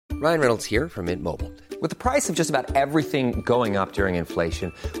Ryan Reynolds here from Mint Mobile. With the price of just about everything going up during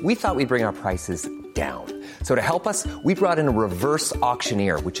inflation, we thought we'd bring our prices down. So to help us, we brought in a reverse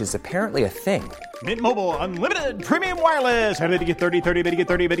auctioneer, which is apparently a thing. Mint Mobile Unlimited Premium Wireless. How to get 30, 30, bit to get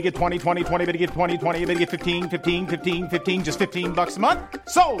 30, bit to get 20, 20, 20, bit to get 20, 20, bit to get 15, 15, 15, 15, just $15 a month?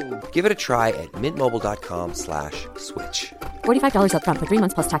 Sold! Give it a try at mintmobile.com/switch. $45 up front for 3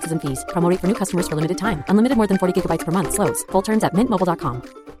 months plus taxes and fees. Promo rate for new customers for limited time. Unlimited more than 40 gigabytes per month. Slows full terms at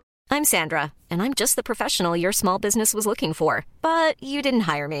mintmobile.com. I'm Sandra, and I'm just the professional your small business was looking for. But you didn't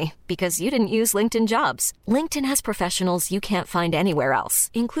hire me because you didn't use LinkedIn Jobs. LinkedIn has professionals you can't find anywhere else,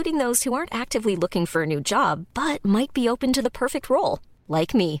 including those who aren't actively looking for a new job, but might be open to the perfect role,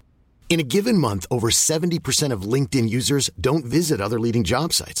 like me. In a given month, over 70% of LinkedIn users don't visit other leading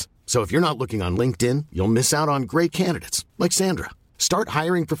job sites. So if you're not looking on LinkedIn, you'll miss out on great candidates like Sandra. Start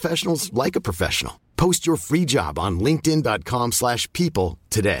hiring professionals like a professional. Post your free job on linkedin.com/people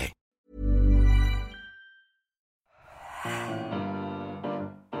today.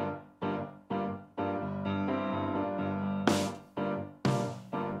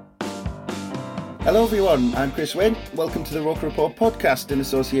 Hello everyone, I'm Chris Wynn. Welcome to the Roker Report podcast in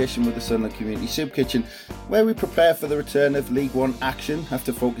association with the Sunderland Community Soup Kitchen, where we prepare for the return of League One action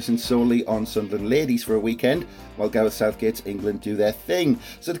after focusing solely on Sunderland ladies for a weekend, while Gareth Southgate's England do their thing.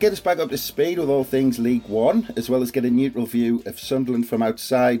 So to get us back up to speed with all things League One, as well as get a neutral view of Sunderland from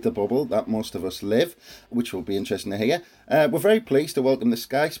outside the bubble that most of us live, which will be interesting to hear, we're very pleased to welcome the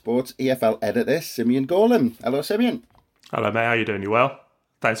Sky Sports EFL editor, Simeon Golan. Hello Simeon. Hello mate, how you doing? You well?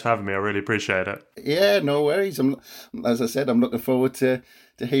 Thanks for having me. I really appreciate it. Yeah, no worries. As I said, I'm looking forward to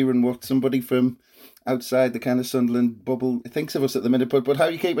hearing what somebody from outside the kind of Sunderland bubble thinks of us at the minute. But how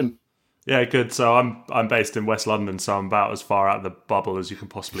are you keeping? Yeah, good. So I'm based in West London, so I'm about as far out of the bubble as you can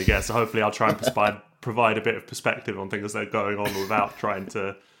possibly get. So hopefully I'll try and provide a bit of perspective on things that are going on without trying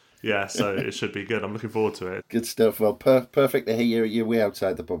to... Yeah, so it should be good. I'm looking forward to it. Good stuff. Well, perfect to hear you're way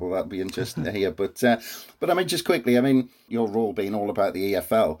outside the bubble. That'll be interesting to hear. But I mean, just quickly, I mean, your role being all about the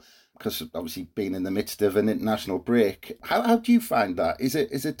EFL, because obviously being in the midst of an international break, how do you find that? Is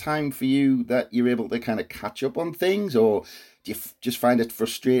it time for you that you're able to kind of catch up on things, or do you just find it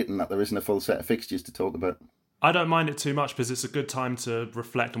frustrating that there isn't a full set of fixtures to talk about? I don't mind it too much because it's a good time to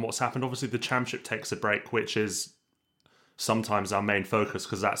reflect on what's happened. Obviously, the Championship takes a break, which is sometimes our main focus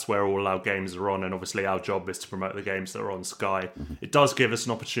because that's where all our games are on, and obviously our job is to promote the games that are on Sky. It does give us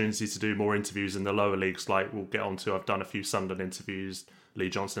an opportunity to do more interviews in the lower leagues, like we'll get on to. I've done a few Sunderland interviews, Lee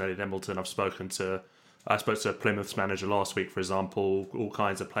Johnson, Elliot Embleton. I spoke to Plymouth's manager last week, for example, all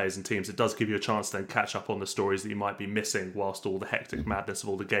kinds of players and teams. It does give you a chance to then catch up on the stories that you might be missing whilst all the hectic madness of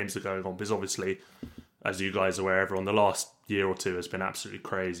all the games are going on, because obviously, as you guys are aware, everyone, the last year or two has been absolutely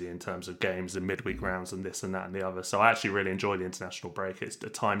crazy in terms of games and midweek rounds and this and that and the other. So I actually really enjoy the international break. It's a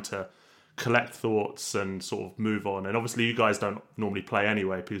time to collect thoughts and sort of move on. And obviously you guys don't normally play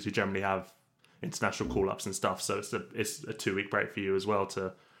anyway because you generally have international call-ups and stuff. So it's a 2-week break for you as well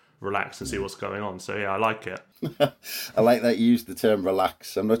to relax and see what's going on. So yeah, I like it. I like that you used the term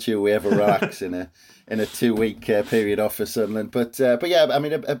relax. I'm not sure we ever relax in a 2-week period off for Sunderland. But yeah, I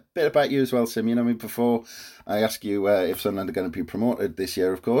mean, a bit about you as well, Simeon. I mean, before I ask you if Sunderland are going to be promoted this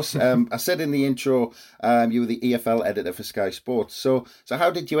year, of course, I said in the intro you were the EFL editor for Sky Sports. So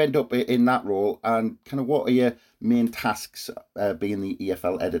how did you end up in that role, and kind of what are your main tasks being the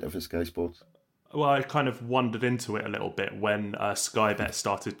EFL editor for Sky Sports? Well, I kind of wandered into it a little bit when Sky Bet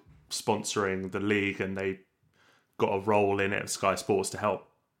started sponsoring the league, and they got a role in it of Sky Sports to help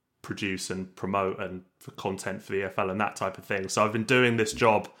produce and promote and for content for the EFL and that type of thing. So I've been doing this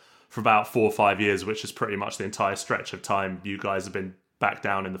job for about 4 or 5 years, which is pretty much the entire stretch of time you guys have been back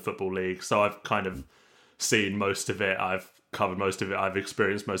down in the Football League. So I've kind of seen most of it. I've covered most of it. I've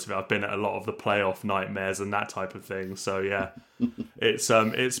experienced most of it. I've been at a lot of the playoff nightmares and that type of thing. So yeah,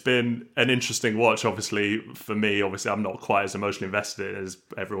 it's been an interesting watch. Obviously for me, I'm not quite as emotionally invested as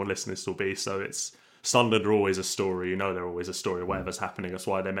everyone listening will be. So it's Sunderland are always a story. You know, they're always a story of whatever's happening. That's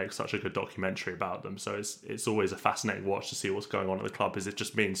why they make such a good documentary about them. So it's always a fascinating watch to see what's going on at the club, because it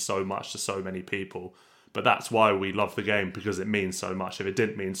just means so much to so many people. But that's why we love the game, because it means so much. If it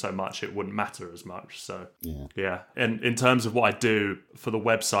didn't mean so much, it wouldn't matter as much. So, yeah. And in terms of what I do for the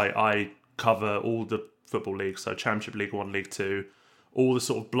website, I cover all the football leagues. So Championship, League 1, League 2. All the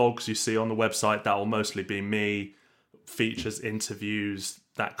sort of blogs you see on the website, that will mostly be me. Features, interviews,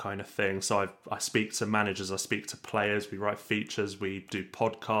 that kind of thing. So I speak to managers, I speak to players, we write features, we do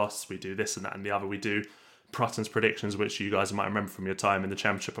podcasts, we do this and that and the other. We do Prutton's predictions, which you guys might remember from your time in the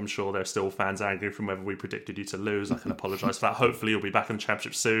Championship. I'm sure there are still fans angry from whether we predicted you to lose. I can apologise for that. Hopefully you'll be back in the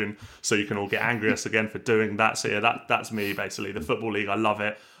Championship soon, so you can all get angry at us again for doing that. So yeah, that's me basically. The Football League, I love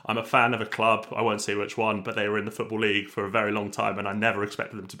it. I'm a fan of a club, I won't say which one, but they were in the Football League for a very long time, and I never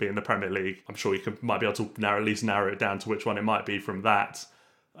expected them to be in the Premier League. I'm sure you might be able to at least narrow it down to which one it might be from that.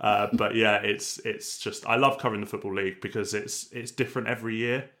 But yeah, it's just, I love covering the Football League because it's different every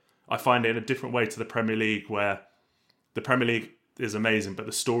year. I find it in a different way to the Premier League, where the Premier League is amazing, but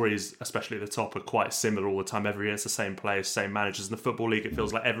the stories, especially at the top, are quite similar all the time. Every year it's the same players, same managers. In the Football League, it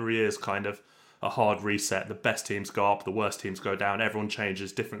feels like every year is kind of a hard reset. The best teams go up, the worst teams go down. Everyone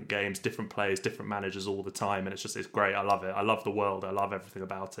changes, different games, different players, different managers all the time, and it's great. I love it. I love the world. I love everything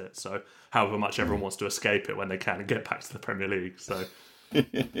about it. So however much everyone wants to escape it when they can and get back to the Premier League. So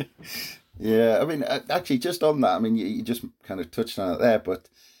yeah, I mean, actually, just on that, I mean, you just kind of touched on it there, but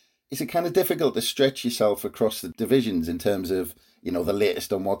is it kind of difficult to stretch yourself across the divisions in terms of, the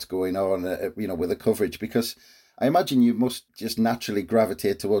latest on what's going on, with the coverage? Because I imagine you must just naturally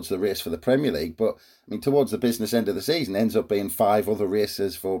gravitate towards the race for the Premier League, but I mean, towards the business end of the season, ends up being 5 other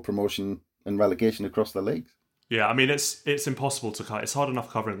races for promotion and relegation across the leagues. Yeah, I mean, it's impossible to cut. It's hard enough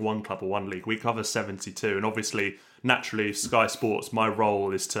covering one club or one league. We cover 72, and obviously, naturally, Sky Sports, my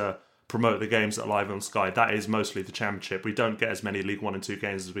role is to promote the games that are live on Sky. That is mostly the Championship. We don't get as many League 1 and 2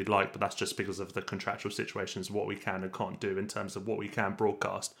 games as we'd like, but that's just because of the contractual situations, what we can and can't do in terms of what we can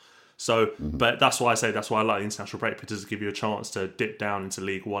broadcast. So, but that's why I like the international break, because it gives you a chance to dip down into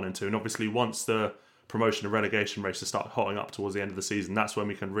League 1 and 2. And obviously, once the promotion and relegation races start hotting up towards the end of the season, that's when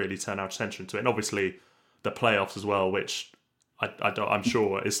we can really turn our attention to it. And obviously, the playoffs as well, which I'm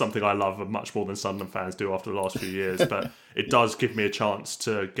sure is something I love much more than Sunderland fans do after the last few years. But it does give me a chance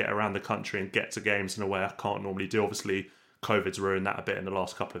to get around the country and get to games in a way I can't normally do. Obviously, COVID's ruined that a bit in the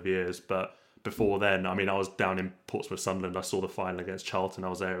last couple of years, but before then, I mean, I was down in Portsmouth, Sunderland. I saw the final against Charlton. I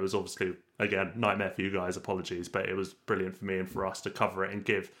was there. It was obviously, again, nightmare for you guys. Apologies, but it was brilliant for me and for us to cover it and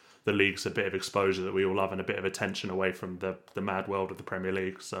give the leagues a bit of exposure that we all love and a bit of attention away from the mad world of the Premier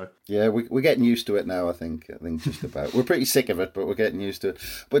League. So yeah, we're getting used to it now. I think just about. We're pretty sick of it, but we're getting used to it.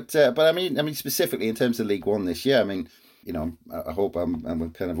 But I mean, specifically in terms of League One this year, I mean, I hope I'm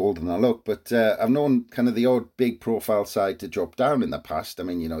kind of older than I look, but I've known kind of the odd big profile side to drop down in the past. I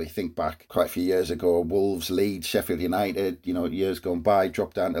mean, you think back quite a few years ago, Wolves, Leeds, Sheffield United, years gone by,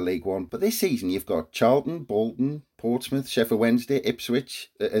 dropped down to League One. But this season, you've got Charlton, Bolton, Portsmouth, Sheffield Wednesday,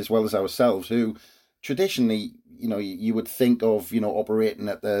 Ipswich, as well as ourselves, who traditionally, you would think of, operating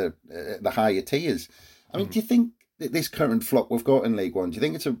at the higher tiers. I mean, do you think that this current flop we've got in League One, do you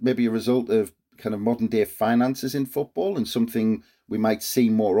think it's maybe a result of kind of modern day finances in football and something we might see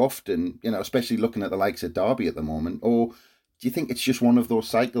more often, especially looking at the likes of Derby at the moment? Or do you think it's just one of those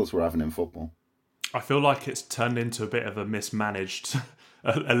cycles we're having in football? I feel like it's turned into a bit of a mismanaged,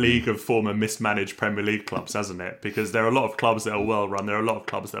 a league of former mismanaged Premier League clubs, hasn't it? Because there are a lot of clubs that are well run, there are a lot of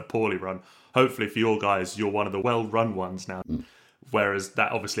clubs that are poorly run. Hopefully for your guys, you're one of the well run ones now. Whereas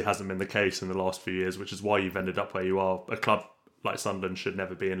that obviously hasn't been the case in the last few years, which is why you've ended up where you are. A club like Sunderland should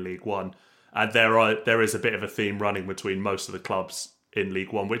never be in League One. And there is a bit of a theme running between most of the clubs in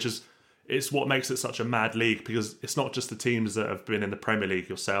League One, which is it's what makes it such a mad league, because it's not just the teams that have been in the Premier League,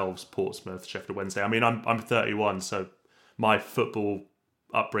 yourselves, Portsmouth, Sheffield Wednesday. I mean, I'm 31, so my football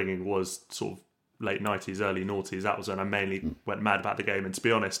upbringing was sort of late 90s, early noughties. That was when I mainly went mad about the game. And to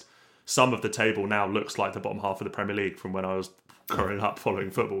be honest, some of the table now looks like the bottom half of the Premier League from when I was growing up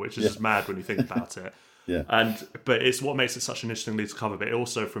following football, which is just mad when you think about it. Yeah. But it's what makes it such an interesting league to cover. But it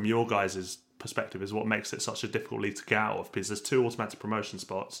also, from your guys' perspective, is what makes it such a difficult league to get out of, because there's 2 automatic promotion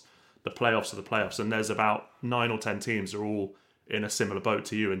spots. The playoffs are the playoffs, and there's about 9 or 10 teams that are all in a similar boat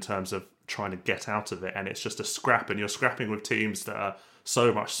to you in terms of trying to get out of it. And it's just a scrap, and you're scrapping with teams that are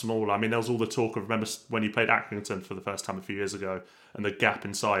so much smaller. I mean, there was all the talk of, remember when you played Accrington for the first time a few years ago, and the gap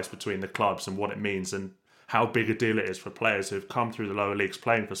in size between the clubs and what it means, and how big a deal it is for players who've come through the lower leagues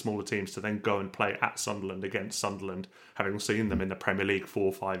playing for smaller teams to then go and play at Sunderland against Sunderland, having seen them in the Premier League 4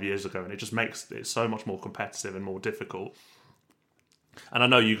 or 5 years ago. And it just makes it so much more competitive and more difficult. And I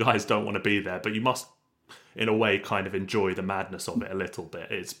know you guys don't want to be there, but you must, in a way, kind of enjoy the madness of it a little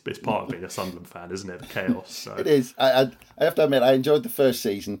bit. It's part of being a Sunderland fan, isn't it? The chaos. So. It is. I have to admit, I enjoyed the first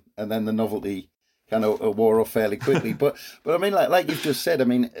season, and then the novelty kind of wore off fairly quickly. But I mean, like you've just said, I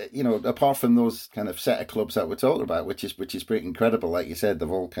mean, apart from those kind of set of clubs that we're talking about, which is pretty incredible, like you said, they've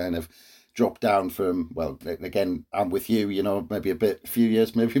all kind of dropped down from, well, again, I'm with you, maybe a few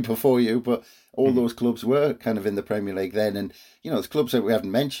years maybe before you, but all those clubs were kind of in the Premier League then. And, there's clubs that we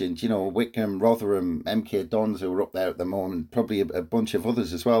haven't mentioned, Wycombe, Rotherham, MK Dons, who are up there at the moment, probably a bunch of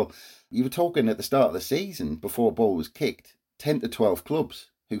others as well. You were talking at the start of the season, before a ball was kicked, 10 to 12 clubs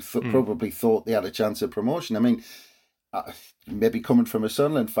who probably thought they had a chance of promotion. I mean, maybe coming from a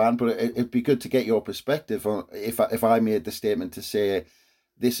Sunderland fan, but it'd be good to get your perspective on if I made the statement to say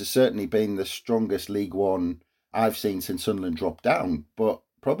this has certainly been the strongest League One I've seen since Sunderland dropped down, but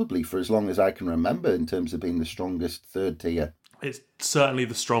probably for as long as I can remember in terms of being the strongest third tier. It's certainly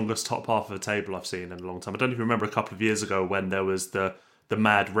the strongest top half of the table I've seen in a long time. I don't even remember a couple of years ago when there was the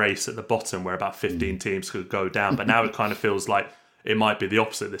mad race at the bottom where about 15 teams could go down, but now it kind of feels like it might be the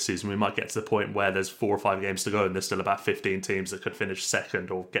opposite this season. We might get to the point where there's 4 or 5 games to go and there's still about 15 teams that could finish second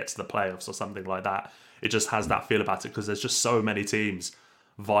or get to the playoffs or something like that. It just has that feel about it because there's just so many teams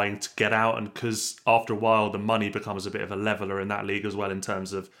vying to get out, and because after a while the money becomes a bit of a leveler in that league as well, in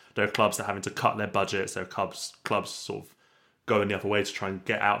terms of there are clubs that are having to cut their budgets, there are clubs sort of going the other way to try and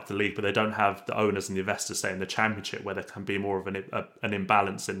get out of the league, but they don't have the owners and the investors, say, in the Championship, where there can be more of an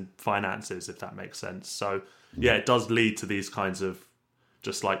imbalance in finances, if that makes sense. So yeah, it does lead to these kinds of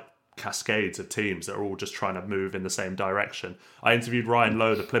just like cascades of teams that are all just trying to move in the same direction. I interviewed Ryan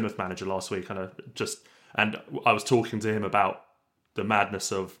Lowe, the Plymouth manager, last week, and I was talking to him about the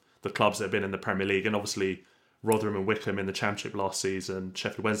madness of the clubs that have been in the Premier League, and obviously Rotherham and Wycombe in the Championship last season,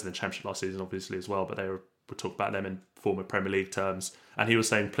 Sheffield Wednesday in the Championship last season, obviously as well, but we'll talk about them in former Premier League terms. And he was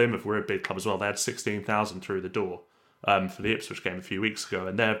saying Plymouth were a big club as well. They had 16,000 through the door for the Ipswich game a few weeks ago,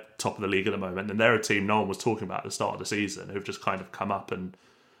 and they're top of the league at the moment. And they're a team no one was talking about at the start of the season, who've just kind of come up and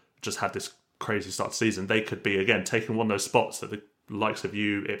just had this crazy start to the season. They could be, again, taking one of those spots that the likes of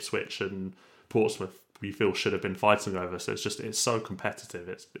you, Ipswich and Portsmouth, you feel should have been fighting over. So it's so competitive.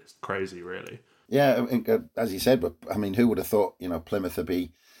 It's crazy, really. Yeah, as you said, but I mean, who would have thought, Plymouth would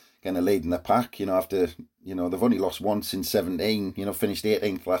be kind of leading the pack, after, they've only lost once in 17, finished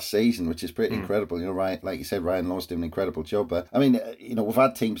 18th last season, which is pretty incredible. Right, like you said, Ryan Lowe's doing an incredible job. But I mean, we've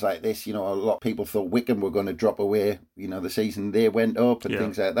had teams like this, a lot of people thought Wycombe were going to drop away, the season they went up and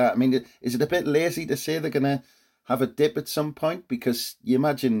things like that. I mean, is it a bit lazy to say they're going to have a dip at some point? Because you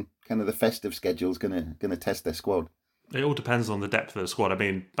imagine kind of the festive schedule's going to test their squad. It all depends on the depth of the squad. I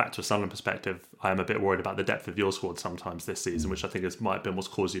mean, back to a Sunderland perspective, I am a bit worried about the depth of your squad sometimes this season, which I think might have been what's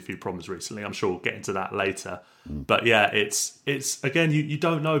caused you a few problems recently. I'm sure we'll get into that later. But yeah, it's again, you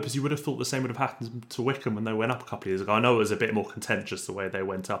don't know, because you would have thought the same would have happened to Wycombe when they went up a couple of years ago. I know it was a bit more contentious the way they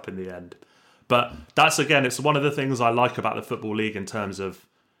went up in the end. But that's, again, it's one of the things I like about the Football League in terms of,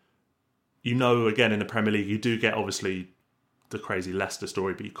 again, in the Premier League, you do get, obviously, the crazy Leicester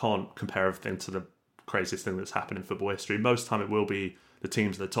story, but you can't compare everything to the craziest thing that's happened in football history. Most of the time it will be the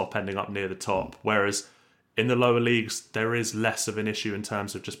teams at the top ending up near the top, whereas in the lower leagues there is less of an issue in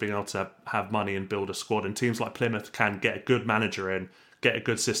terms of just being able to have money and build a squad, and teams like Plymouth can get a good manager in, get a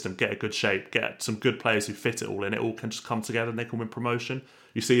good system, get a good shape, get some good players who fit it all in. It all can just come together and they can win promotion.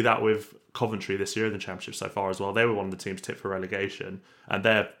 You see that with Coventry this year in the Championship so far as well. They were one of the teams tipped for relegation, and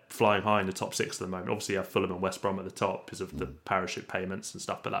they're flying high in the top 6 at the moment. Obviously you have Fulham and West Brom at the top because of the parachute payments and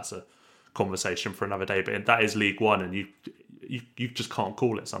stuff, but that's a conversation for another day. But that is League One, and you just can't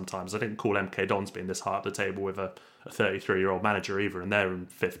call it sometimes. I didn't call MK Dons being this high up the table with a 33-year-old manager either, and they're in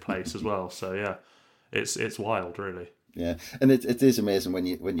 5th place as well. So yeah, it's wild, really. Yeah, and it is amazing when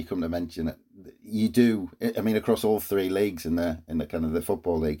you come to mention it. You do, I mean, across all 3 leagues in the kind of the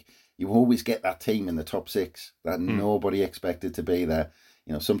Football League, you always get that team in the top 6 that nobody expected to be there.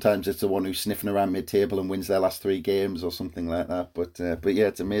 Sometimes it's the one who's sniffing around mid-table and wins their last 3 games or something like that. But yeah,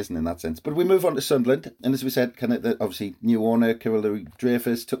 it's amazing in that sense. But we move on to Sunderland, and as we said, kind of obviously new owner Kirill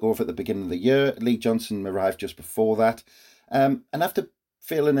Louis-Dreyfus took over at the beginning of the year. Lee Johnson arrived just before that, and after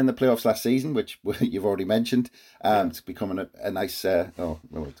failing in the playoffs last season, which you've already mentioned, it's becoming a nice. I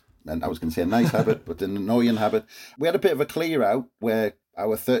was going to say a nice habit, but an annoying habit. We had a bit of a clear out where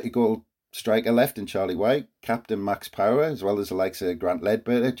our 30-goal striker left in Charlie White, captain Max Power, as well as the likes of Grant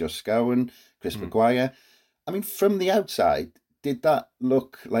Ledbetter, Josh Scowen, Chris Maguire. I mean, from the outside, did that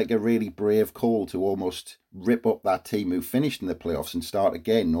look like a really brave call to almost rip up that team who finished in the playoffs and start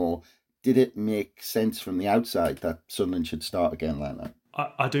again? Or did it make sense from the outside that Sunderland should start again like that?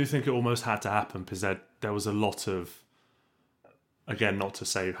 I do think it almost had to happen because there was a lot of, again, not to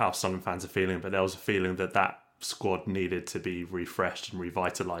say how Sunderland fans are feeling, but there was a feeling that squad needed to be refreshed and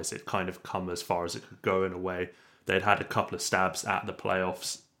revitalised. It kind of come as far as it could go in a way. They'd had a couple of stabs at the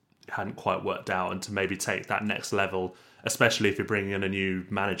playoffs, it hadn't quite worked out, and to maybe take that next level, especially if you're bringing in a new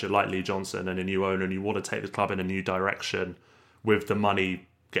manager like Lee Johnson and a new owner and you want to take the club in a new direction with the money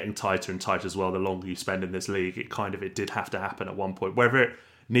getting tighter and tighter as well the longer you spend in this league. It did have to happen at one point. Whether it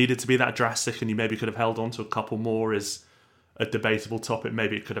needed to be that drastic and you maybe could have held on to a couple more is a debatable topic.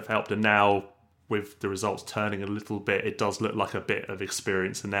 Maybe it could have helped, and now with the results turning a little bit, it does look like a bit of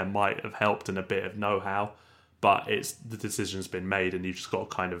experience and there might have helped and a bit of know-how, but the decision's been made and you've just got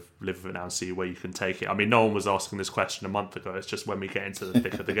to kind of live with it now and see where you can take it. I mean, no one was asking this question a month ago. It's just when we get into the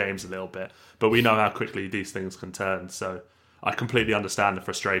thick of the games a little bit, but we know how quickly these things can turn. So I completely understand the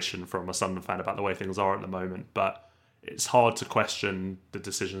frustration from a Sunderland fan about the way things are at the moment, but it's hard to question the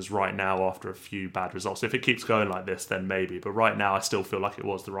decisions right now after a few bad results. If it keeps going like this, then maybe, but right now I still feel like it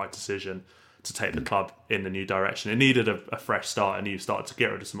was the right decision to take the club in the new direction. It needed a fresh start, a new start, to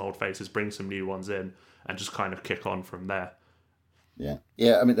get rid of some old faces, bring some new ones in, and just kind of kick on from there. Yeah.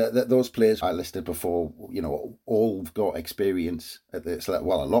 I mean, those players I listed before, all got experience at this level.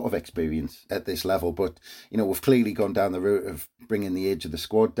 Well, a lot of experience at this level, but we've clearly gone down the route of bringing the age of the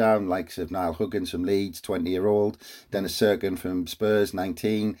squad down. Likes of Niall Huggins from Leeds, 20-year-old, Dennis Serkin from Spurs,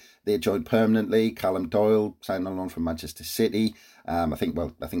 19. They joined permanently. Callum Doyle signed on loan from Manchester City. I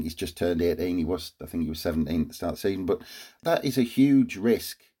think he's just turned 18. I think he was 17 at the start of the season. But that is a huge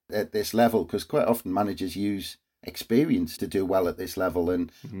risk at this level, because quite often managers use experience to do well at this level,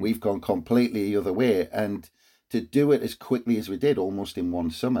 and we've gone completely the other way. And to do it as quickly as we did, almost in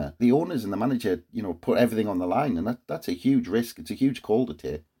one summer, the owners and the manager, put everything on the line, and that's a huge risk. It's a huge call to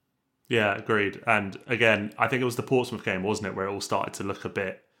take. Yeah, agreed. And again, I think it was the Portsmouth game, wasn't it, where it all started to look a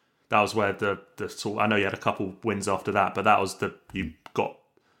bit. That was where the sort. I know you had a couple wins after that, but that was you got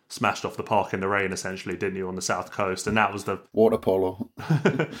smashed off the park in the rain, essentially, didn't you, on the south coast? And that was the water polo.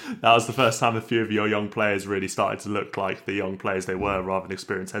 That was the first time a few of your young players really started to look like the young players they were, rather than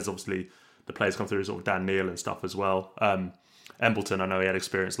experienced heads. Obviously, the players come through, sort of Dan Neil and stuff as well. Embleton, I know he had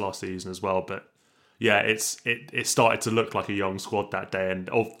experience last season as well, but yeah, it started to look like a young squad that day, and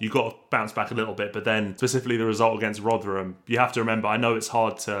you got to bounce back a little bit. But then, specifically the result against Rotherham, you have to remember. I know it's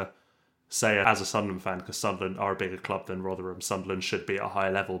hard to say as a Sunderland fan, because Sunderland are a bigger club than Rotherham. Sunderland should be at a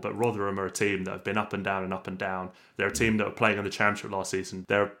higher level, but Rotherham are a team that have been up and down and up and down. They're a team that were playing in the Championship last season.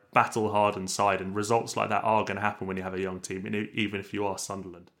 They're a battle-hardened side, and results like that are going to happen when you have a young team, even if you are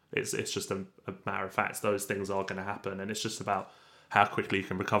Sunderland. It's just a matter of fact. Those things are going to happen, and it's just about how quickly you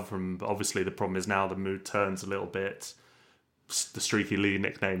can recover from them. But obviously, the problem is now the mood turns a little bit. The Streaky Lee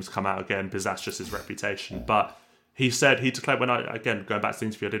nicknames come out again, because that's just his reputation. But he declared, going back to the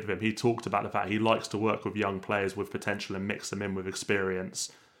interview I did with him, he talked about the fact he likes to work with young players with potential and mix them in with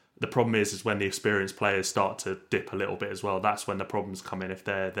experience. The problem is when the experienced players start to dip a little bit as well. That's when the problems come in, if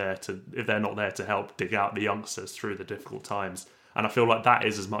they're not there to help dig out the youngsters through the difficult times. And I feel like that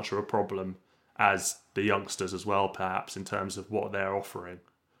is as much of a problem as the youngsters as well, perhaps, in terms of what they're offering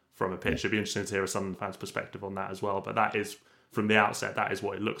from a pitch. It'd be interesting to hear a Sunderland fan's perspective on that as well. But that is, from the outset, that is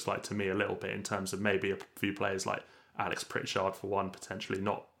what it looks like to me a little bit, in terms of maybe a few players like Alex Pritchard, for one, potentially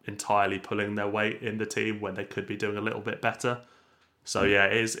not entirely pulling their weight in the team when they could be doing a little bit better. So yeah,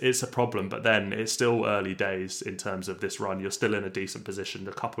 it's a problem, but then it's still early days in terms of this run. You're still in a decent position,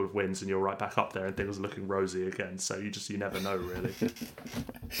 a couple of wins and you're right back up there, and things are looking rosy again. So you never know, really.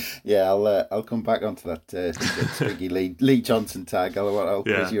 Yeah, I'll come back onto that Twiggy Lee Johnson tag. I'll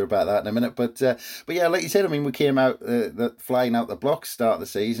quiz you about that in a minute. But yeah, like you said, I mean, we came out flying out the blocks start of the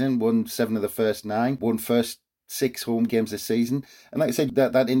season, won 7 of the first 9, won first 6 home games this season. And like I said,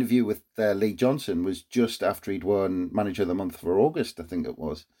 that interview with Lee Johnson was just after he'd won Manager of the Month for August, I think it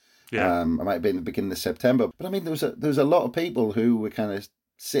was. Yeah. It might have been the beginning of September. But I mean, there was a lot of people who were kind of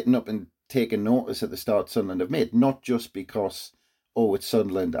sitting up and taking notice at the start Sunderland have made, not just because, it's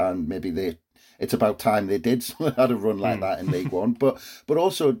Sunderland and maybe it's about time they did had a run like that in League One, but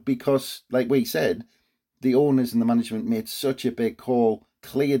also because, like we said, the owners and the management made such a big call,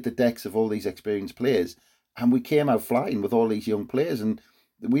 cleared the decks of all these experienced players, and we came out flying with all these young players, and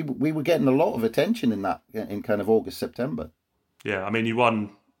we were getting a lot of attention in kind of August, September. Yeah, I mean, he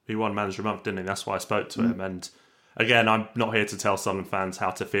won Manager of the Month, didn't he? That's why I spoke to him. And again, I'm not here to tell Sunderland fans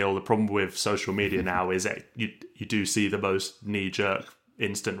how to feel. The problem with social media now is that you do see the most knee-jerk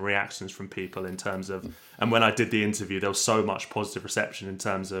instant reactions from people in terms of... And when I did the interview, there was so much positive reception in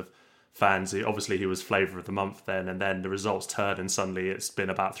terms of fans. Obviously, he was flavour of the month then, and then the results turned, and suddenly it's been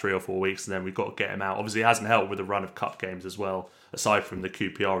about 3 or 4 weeks, and then we've got to get him out. Obviously, it hasn't helped with the run of cup games as well, aside from the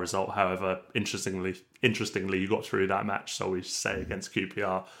QPR result. However, interestingly, you got through that match, so we say, against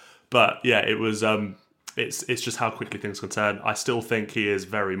QPR. But yeah, it was... It's just how quickly things can turn. I still think he is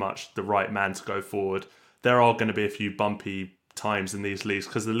very much the right man to go forward. There are going to be a few bumpy times in these leagues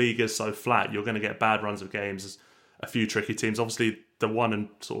because the league is so flat. You're going to get bad runs of games, a few tricky teams. Obviously, the one and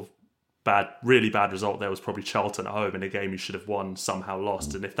sort of really bad result there was probably Charlton at home in a game you should have won, somehow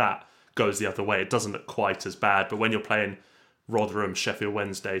lost. And if that goes the other way, it doesn't look quite as bad. But when you're playing Rotherham, Sheffield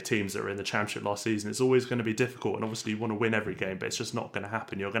Wednesday, teams that were in the Championship last season, it's always going to be difficult. And obviously you want to win every game, but it's just not going to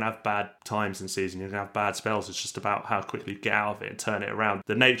happen. You're going to have bad times in season. You're going to have bad spells. It's just about how quickly you get out of it and turn it around.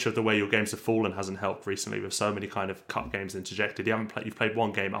 The nature of the way your games have fallen hasn't helped recently, with so many kind of cup games interjected. You've played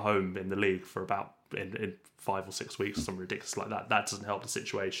one game at home in the league for about in 5 or 6 weeks, something ridiculous like that. That doesn't help the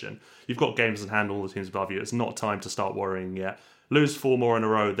situation. You've got games in hand, all the teams above you. It's not time to start worrying yet. Lose 4 more in a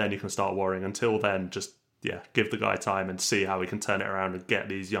row, then you can start worrying. Until then, just give the guy time and see how he can turn it around and get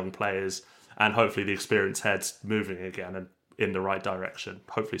these young players and hopefully the experienced heads moving again and in the right direction.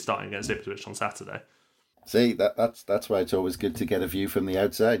 Hopefully starting against Ipswich on Saturday. See, that's why it's always good to get a view from the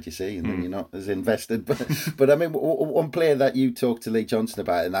outside, you see, and then you're not as invested. But I mean, one player that you talked to Lee Johnson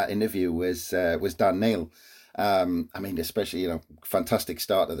about in that interview was Dan Neil. I mean, especially, fantastic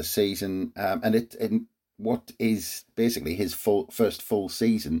start of the season, and what is basically his first full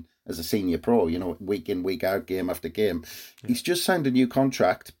season as a senior pro, week in, week out, game after game. Yeah. He's just signed a new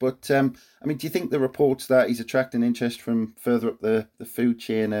contract, but I mean, do you think the reports that he's attracting interest from further up the food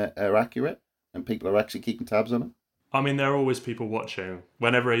chain are accurate and people are actually keeping tabs on it? I mean, there are always people watching.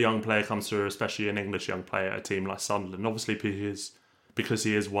 Whenever a young player comes through, especially an English young player at a team like Sunderland, obviously because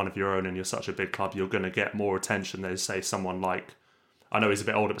he is one of your own and you're such a big club, you're going to get more attention than, say, someone like, I know he's a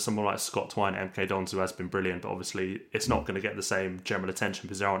bit older, but someone like Scott Twine at MK Dons, who has been brilliant, but obviously it's not going to get the same general attention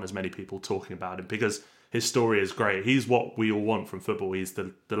because there aren't as many people talking about him, because his story is great. He's what we all want from football. He's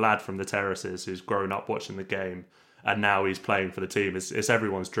the lad from the terraces who's grown up watching the game, and now he's playing for the team. It's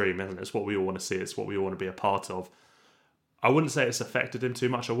everyone's dream, isn't it? It's what we all want to see. It's what we all want to be a part of. I wouldn't say it's affected him too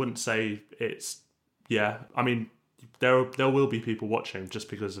much. I wouldn't say it's... Yeah, I mean, there will be people watching just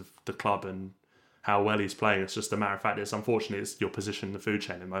because of the club and how well he's playing. It's just a matter of fact. It's your position in the food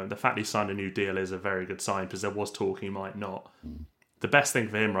chain at the moment. The fact he signed a new deal is a very good sign, because there was talk he might not. The best thing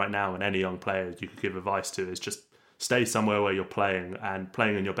for him right now, and any young player you could give advice to, is just stay somewhere where you're playing and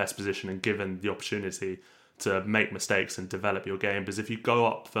playing in your best position and given the opportunity to make mistakes and develop your game. Because if you go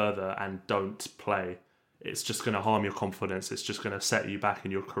up further and don't play, it's just going to harm your confidence. It's just going to set you back in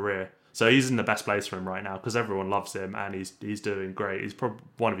your career. So he's in the best place for him right now because everyone loves him and he's doing great. He's probably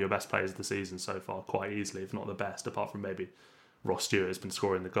one of your best players of the season so far, quite easily, if not the best, apart from maybe Ross Stewart has been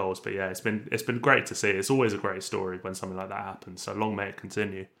scoring the goals. But yeah, it's been great to see. It's always a great story when something like that happens. So long may it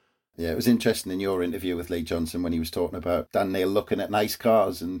continue. Yeah, it was interesting in your interview with Lee Johnson when he was talking about Dan Neil looking at nice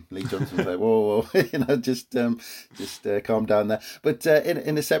cars, and Lee Johnson was like, whoa, just calm down there. But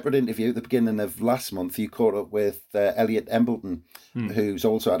in a separate interview at the beginning of last month, you caught up with Elliot Embleton, who's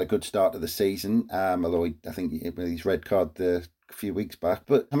also had a good start to the season, although I think he's red card a few weeks back.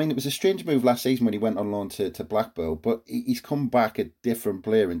 But I mean, it was a strange move last season when he went on loan to Blackpool, but he's come back a different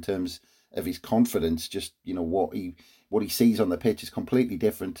player in terms of his confidence. Just, what he sees on the pitch is completely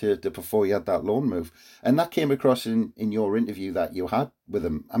different to before he had that loan move. And that came across in your interview that you had with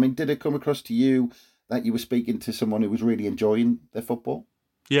him. I mean, did it come across to you that you were speaking to someone who was really enjoying their football?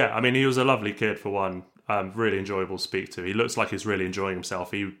 Yeah, I mean, he was a lovely kid for one. Really enjoyable to speak to. He looks like he's really enjoying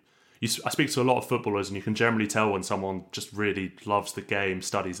himself. I speak to a lot of footballers, and you can generally tell when someone just really loves the game,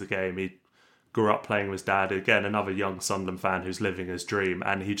 studies the game. He grew up playing with his dad. Again, another young Sunderland fan who's living his dream.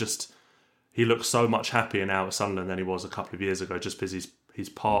 And he looks so much happier now at Sunderland than he was a couple of years ago, just because he's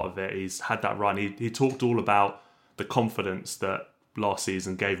part of it. He's had that run. He talked all about the confidence that last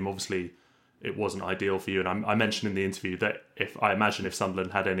season gave him. Obviously, it wasn't ideal for you. And I mentioned in the interview that if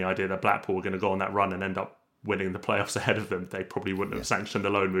Sunderland had any idea that Blackpool were going to go on that run and end up winning the playoffs ahead of them, they probably wouldn't have sanctioned the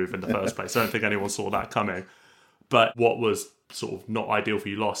loan move in the first place. I don't think anyone saw that coming. But what was sort of not ideal for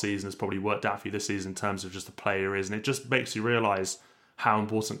you last season has probably worked out for you this season in terms of just the player is. And it just makes you realise how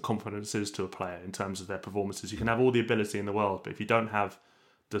important confidence is to a player in terms of their performances. You can have all the ability in the world, but if you don't have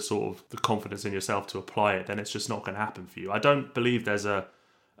the sort of the confidence in yourself to apply it, then it's just not going to happen for you. I don't believe there's a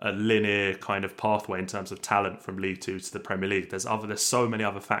linear kind of pathway in terms of talent from League Two to the Premier League. There's so many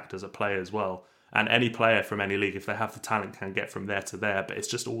other factors at play as well. And any player from any league, if they have the talent, can get from there to there. But it's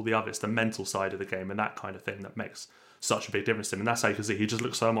just all the other, it's the mental side of the game and that kind of thing that makes such a big difference to him. And that's how you can see he just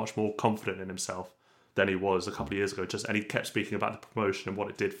looks so much more confident in himself than he was a couple of years ago. And he kept speaking about the promotion and what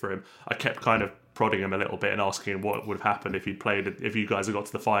it did for him. I kept kind of prodding him a little bit and asking him what would have happened if if you guys had got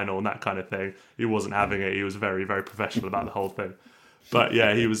to the final and that kind of thing. He wasn't having it. He was very, very professional about the whole thing. But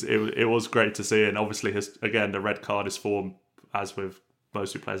yeah, it was great to see. And obviously, the red card is form, as with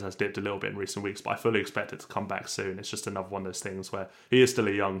most players, has dipped a little bit in recent weeks. But I fully expect it to come back soon. It's just another one of those things where he is still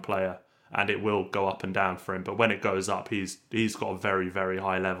a young player and it will go up and down for him. But when it goes up, he's got a very, very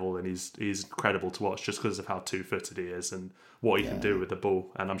high level, and he's incredible to watch just because of how two-footed he is and what he can do with the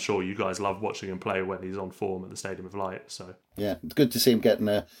ball. And I'm sure you guys love watching him play when he's on form at the Stadium of Light. So yeah, it's good to see him getting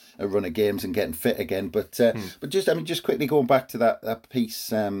a run of games and getting fit again. But just quickly going back to that piece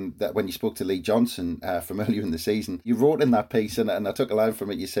that when you spoke to Lee Johnson from earlier in the season, you wrote in that piece, and I took a line from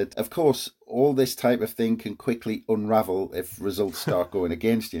it. You said, "Of course, all this type of thing can quickly unravel if results start going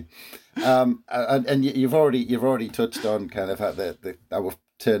against you." And you've already touched on kind of how our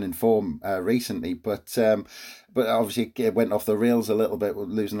turn in form recently, but obviously it went off the rails a little bit with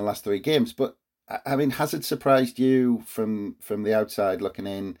losing the last 3 games. But I mean, has it surprised you from the outside looking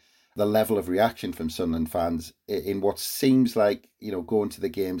in, the level of reaction from Sunderland fans in what seems like, going to the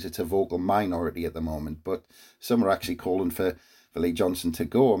games, it's a vocal minority at the moment, but some are actually calling for Lee Johnson to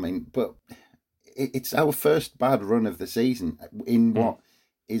go. I mean, but it's our first bad run of the season in what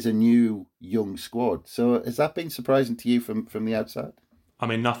is a new young squad. So has that been surprising to you from the outside? I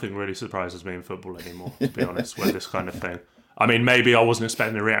mean, nothing really surprises me in football anymore, to be honest, with this kind of thing. I mean, maybe I wasn't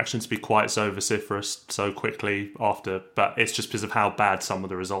expecting the reaction to be quite so vociferous so quickly after, but it's just because of how bad some of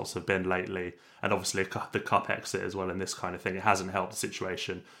the results have been lately. And obviously the cup exit as well in this kind of thing, it hasn't helped the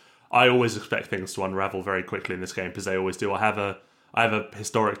situation. I always expect things to unravel very quickly in this game, because they always do. I have a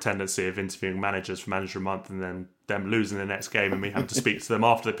historic tendency of interviewing managers for Manager of the Month and then them losing the next game and me having to speak to them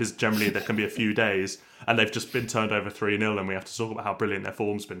after, because generally there can be a few days and they've just been turned over 3-0 and we have to talk about how brilliant their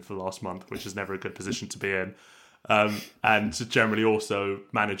form's been for the last month, which is never a good position to be in. And generally also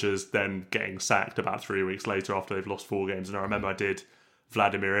managers then getting sacked about 3 weeks later after they've lost 4 games. And I remember I did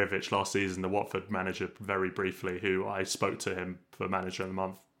Vladimir Ivic last season, the Watford manager, very briefly, who I spoke to him for Manager of the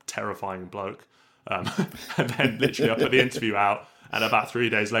Month. Terrifying bloke. And then literally I put the interview out, and about 3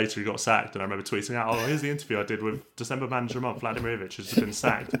 days later he got sacked. And I remember tweeting out, "Oh, here's the interview I did with December Manager of the Month. Vladimir Ivic has been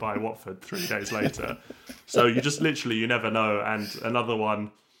sacked by Watford 3 days later." So you just literally, you never know. And another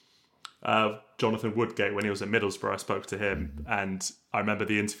one, Jonathan Woodgate, when he was at Middlesbrough, I spoke to him, and I remember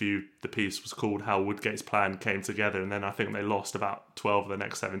the interview, the piece was called "How Woodgate's Plan Came Together," and then I think they lost about 12 of the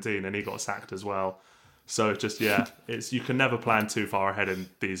next 17 and he got sacked as well. So it's just, you can never plan too far ahead in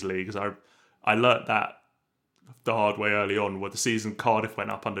these leagues. I learnt that the hard way early on, where the season Cardiff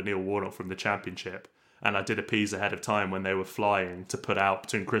went up under Neil Warnock from the Championship, and I did a piece ahead of time when they were flying to put out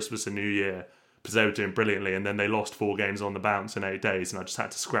between Christmas and New Year, because they were doing brilliantly, and then they lost 4 games on the bounce in 8 days, and I just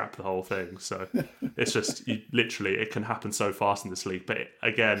had to scrap the whole thing. So it's just, literally, it can happen so fast in this league, but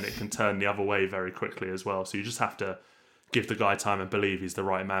it can turn the other way very quickly as well. So you just have to give the guy time and believe he's the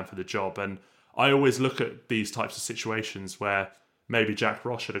right man for the job. And I always look at these types of situations where maybe Jack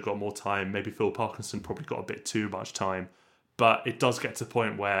Ross should have got more time, maybe Phil Parkinson probably got a bit too much time. But it does get to the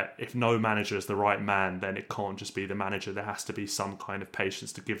point where if no manager is the right man, then it can't just be the manager. There has to be some kind of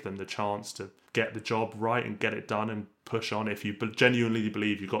patience to give them the chance to get the job right and get it done and push on. If you genuinely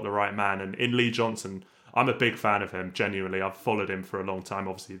believe you've got the right man. And in Lee Johnson, I'm a big fan of him, genuinely. I've followed him for a long time,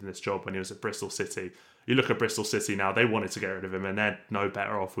 obviously, in this job when he was at Bristol City. You look at Bristol City now, they wanted to get rid of him, and they're no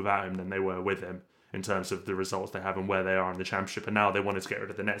better off without him than they were with him in terms of the results they have and where they are in the Championship. And now they wanted to get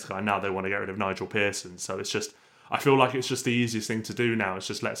rid of the next guy. Now they want to get rid of Nigel Pearson. So it's just, I feel like it's just the easiest thing to do now. It's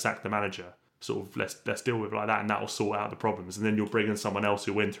just let's sack the manager. Sort of let's deal with it like that, and that will sort out the problems. And then you'll bring in someone else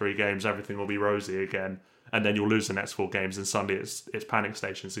who'll win 3 games, everything will be rosy again, and then you'll lose the next 4 games, and suddenly it's panic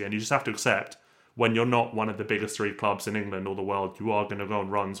stations again. You just have to accept, when you're not one of the biggest 3 clubs in England or the world, you are going to go on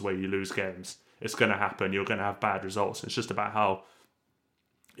runs where you lose games. It's going to happen. You're going to have bad results. It's just about how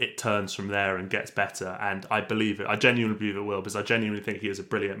it turns from there and gets better. And I believe it. I genuinely believe it will, because I genuinely think he is a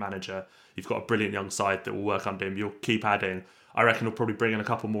brilliant manager. You've got a brilliant young side that will work under him. You'll keep adding. I reckon he'll probably bring in a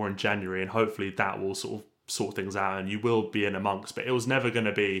couple more in January, and hopefully that will sort things out, and you will be in amongst. But it was never going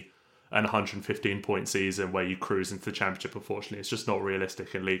to be an 115-point season where you cruise into the Championship, unfortunately. It's just not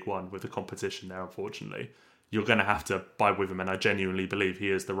realistic in League One with the competition there, unfortunately. You're going to have to bide with him, and I genuinely believe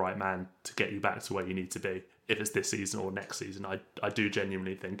he is the right man to get you back to where you need to be, if it's this season or next season. I do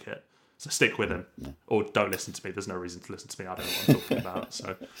genuinely think it. So stick with him, or don't listen to me. There's no reason to listen to me. I don't know what I'm talking about.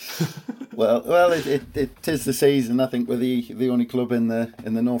 So, well, it is the season. I think we're the only club in the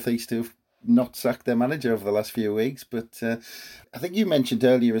northeast who've not sacked their manager over the last few weeks. But I think you mentioned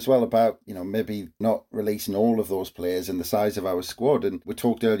earlier as well about, maybe not releasing all of those players and the size of our squad. And we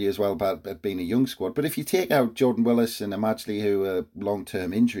talked earlier as well about it being a young squad. But if you take out Jordan Willis and Amadji, who are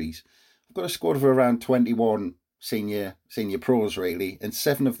long-term injuries, we've got a squad of around 21 senior pros, really, and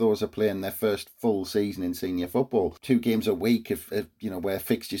 7 of those are playing their first full season in senior football. 2 games a week, if where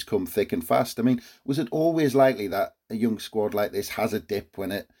fixtures come thick and fast. I mean, was it always likely that a young squad like this has a dip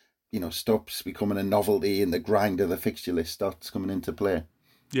when it stops becoming a novelty and the grind of the fixture list starts coming into play?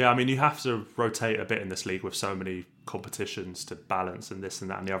 Yeah, I mean, you have to rotate a bit in this league with so many competitions to balance and this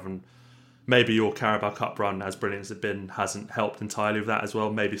and that and the other. And maybe your Carabao Cup run, as brilliant as it's been, hasn't helped entirely with that as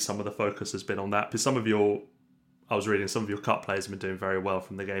well. Maybe some of the focus has been on that. Because I was reading some of your cup players have been doing very well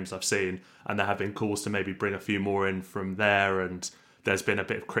from the games I've seen, and there have been calls to maybe bring a few more in from there. And there's been a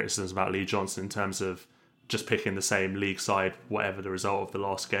bit of criticism about Lee Johnson in terms of just picking the same league side, whatever the result of the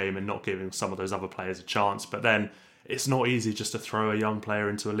last game, and not giving some of those other players a chance. But then it's not easy just to throw a young player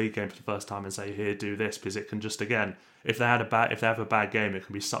into a league game for the first time and say, here, do this, because it can just, again, if they have a bad game, it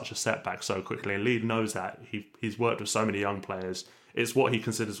can be such a setback so quickly. And Lee knows that. He's worked with so many young players. It's what he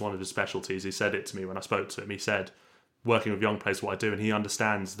considers one of his specialties. He said it to me when I spoke to him. He said, working with young players is what I do, and he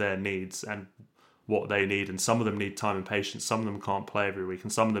understands their needs and what they need. And some of them need time and patience. Some of them can't play every week,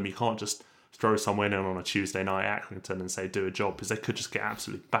 and some of them you can't just throw someone in on a Tuesday night at Accrington and say, do a job, because they could just get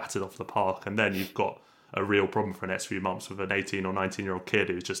absolutely battered off the park. And then you've got a real problem for the next few months with an 18 or 19-year-old kid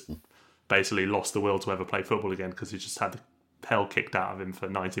who's just basically lost the will to ever play football again because he just had the hell kicked out of him for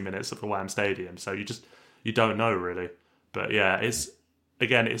 90 minutes at the Wham Stadium. So you don't know really. But yeah,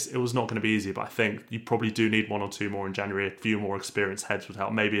 it was not going to be easy, but I think you probably do need one or two more in January. A few more experienced heads would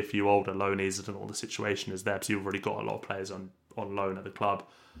help. Maybe a few older loanees. I don't know what the situation is there, because you've already got a lot of players on loan at the club.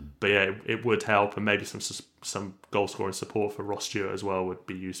 But yeah, it would help, and maybe some goal scoring support for Ross Stewart as well would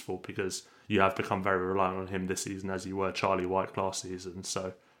be useful, because you have become very reliant on him this season, as you were Charlie White last season.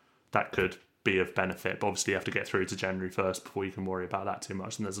 So that could be of benefit. But obviously you have to get through to January 1st before you can worry about that too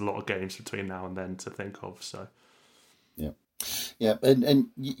much. And there's a lot of games between now and then to think of. So yeah, and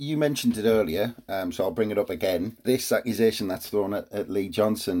you mentioned it earlier, so I'll bring it up again. This accusation that's thrown at Lee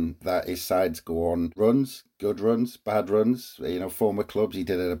Johnson, that his sides go on runs, good runs, bad runs, former clubs. He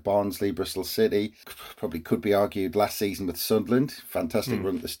did it at Barnsley, Bristol City. Probably could be argued last season with Sunderland. Fantastic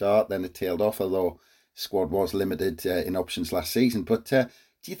run at the start, then it tailed off, although squad was limited in options last season. But do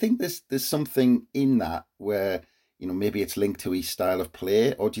you think there's something in that where, maybe it's linked to his style of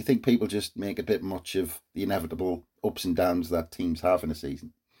play, or do you think people just make a bit much of the inevitable ups and downs that teams have in a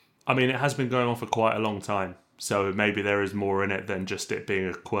season? I mean, it has been going on for quite a long time, so maybe there is more in it than just it being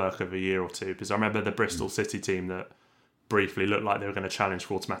a quirk of a year or two. Because I remember the Bristol City team that briefly looked like they were going to challenge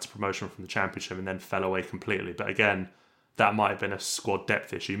for automatic promotion from the Championship and then fell away completely. But again, that might have been a squad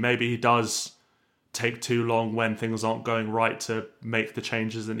depth issue. Maybe he does take too long when things aren't going right to make the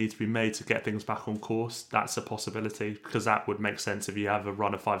changes that need to be made to get things back on course. That's a possibility, because that would make sense if you have a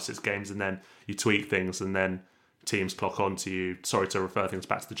run of 5-6 games and then you tweak things and then teams clock on to you. Sorry to refer things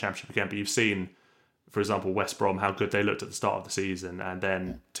back to the Championship again, but you've seen, for example, West Brom, how good they looked at the start of the season, and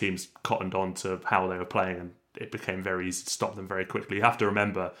then teams cottoned on to how they were playing, and it became very easy to stop them very quickly. You have to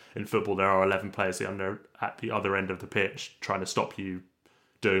remember, in football, there are 11 players at the other end of the pitch trying to stop you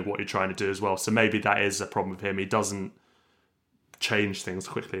doing what you're trying to do as well. So maybe that is a problem with him. He doesn't change things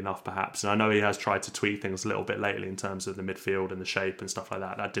quickly enough, perhaps. And I know he has tried to tweak things a little bit lately in terms of the midfield and the shape and stuff like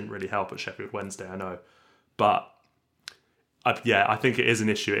that. That didn't really help at Sheffield Wednesday, I know. But I think it is an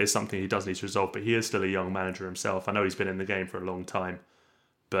issue. It is something he does need to resolve. But he is still a young manager himself. I know he's been in the game for a long time.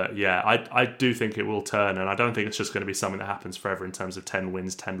 But yeah, I do think it will turn. And I don't think it's just going to be something that happens forever in terms of 10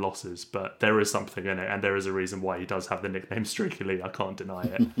 wins, 10 losses. But there is something in it. And there is a reason why he does have the nickname Streaky Lee. I can't deny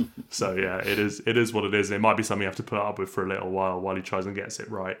it. So yeah, it is what it is. And it might be something you have to put up with for a little while he tries and gets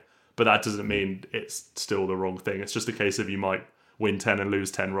it right. But that doesn't mean it's still the wrong thing. It's just a case of you might win 10 and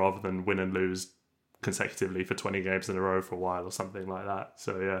lose 10 rather than win and lose consecutively for 20 games in a row for a while or something like that.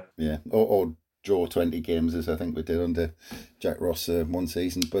 So yeah, or draw 20 games, as I think we did under Jack Ross one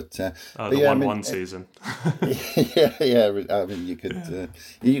season. But the 1-1 season. yeah. I mean, you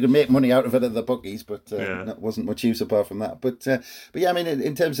could make money out of it at the bookies, but that wasn't much use apart from that. But yeah, I mean,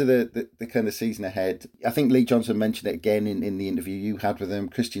 in terms of the kind of season ahead, I think Lee Johnson mentioned it again in the interview you had with him.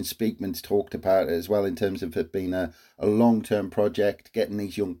 Christian Speakman's talked about it as well, in terms of it being a long-term project, getting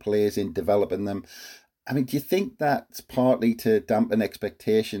these young players in, developing them. I mean, do you think that's partly to dampen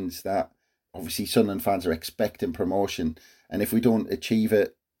expectations that obviously Sunderland fans are expecting promotion, and if we don't achieve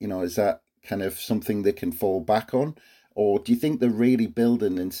it, is that kind of something they can fall back on? Or do you think they're really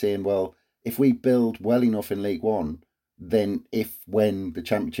building and saying, well, if we build well enough in League One, then when the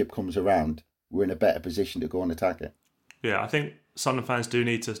Championship comes around, we're in a better position to go and attack it? Yeah, I think Sunderland fans do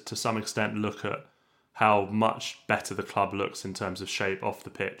need to some extent look at how much better the club looks in terms of shape off the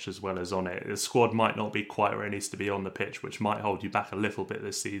pitch as well as on it. The squad might not be quite where it needs to be on the pitch, which might hold you back a little bit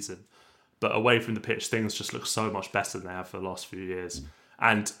this season. But away from the pitch, things just look so much better than they have for the last few years.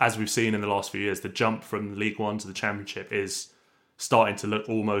 And as we've seen in the last few years, the jump from League One to the Championship is starting to look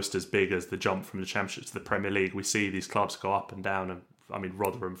almost as big as the jump from the Championship to the Premier League. We see these clubs go up and down. And I mean,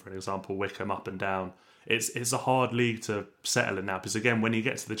 Rotherham, for an example, Wickham up and down. it's a hard league to settle in now, because again, when you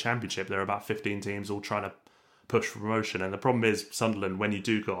get to the Championship, there are about 15 teams all trying to push for promotion, and the problem is Sunderland, when you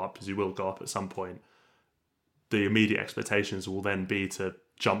do go up, because you will go up at some point, the immediate expectations will then be to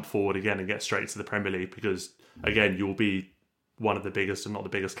jump forward again and get straight to the Premier League, because again, you'll be one of the biggest, and not the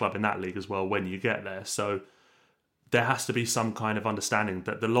biggest club in that league as well when you get there. So there has to be some kind of understanding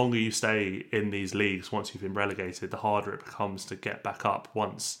that the longer you stay in these leagues, once you've been relegated, the harder it becomes to get back up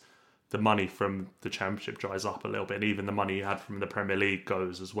once the money from the Championship dries up a little bit, and even the money you had from the Premier League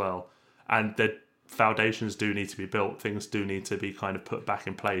goes as well. And the foundations do need to be built. Things do need to be kind of put back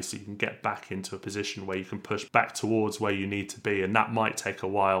in place so you can get back into a position where you can push back towards where you need to be. And that might take a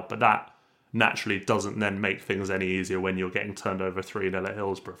while, but that naturally doesn't then make things any easier when you're getting turned over 3-0 at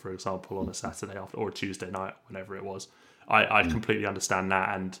Hillsborough, for example, on a Saturday after, or a Tuesday night, whenever it was. I completely understand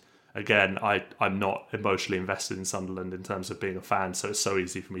that. And again, I'm not emotionally invested in Sunderland in terms of being a fan, so it's so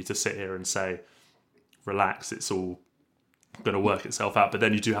easy for me to sit here and say, relax, it's all going to work itself out. But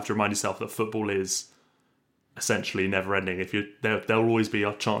then you do have to remind yourself that football is essentially never ending. There'll always be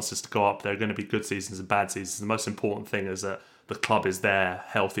chances to go up. There are going to be good seasons and bad seasons. The most important thing is that the club is there,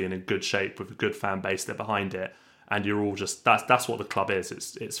 healthy and in good shape, with a good fan base there behind it, and you're all just that's what the club is.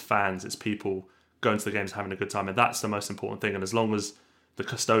 It's fans, it's people going to the games, having a good time, and that's the most important thing. And as long as the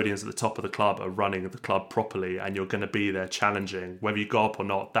custodians at the top of the club are running the club properly, and you're going to be there challenging, whether you go up or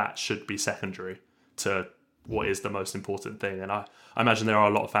not, that should be secondary to what is the most important thing. And I imagine there are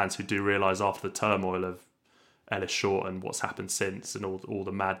a lot of fans who do realise after the turmoil of Ellis Short and what's happened since, and all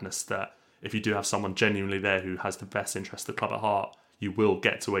the madness, that if you do have someone genuinely there who has the best interest of the club at heart, you will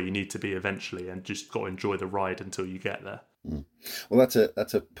get to where you need to be eventually, and just got to enjoy the ride until you get there. Well, that's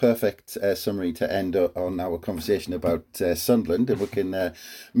a perfect summary to end on our conversation about Sunderland, and we can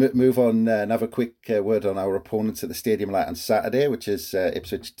move on and have a quick word on our opponents at the Stadium Light on Saturday, which is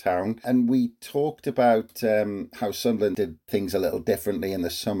Ipswich Town. And we talked about how Sunderland did things a little differently in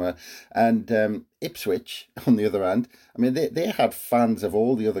the summer, and Ipswich, on the other hand, I mean, they had fans of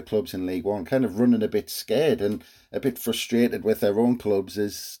all the other clubs in League One kind of running a bit scared and a bit frustrated with their own clubs,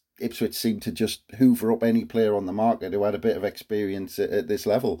 as Ipswich seemed to just hoover up any player on the market who had a bit of experience at this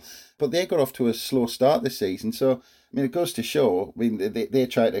level. But they got off to a slow start this season. So, I mean, it goes to show, I mean, they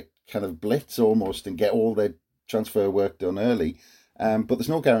try to kind of blitz almost and get all their transfer work done early. But there's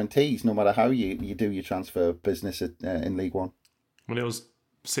no guarantees, no matter how you do your transfer business in League One. Well, it was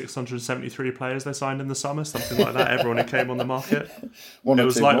 673 players they signed in the summer, something like that. Everyone who came on the market. One or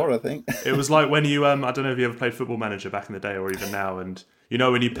two more, I think. It was like when you, I don't know if you ever played Football Manager back in the day or even now, and you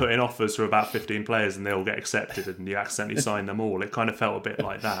know when you put in offers for about 15 players and they all get accepted and you accidentally sign them all, it kind of felt a bit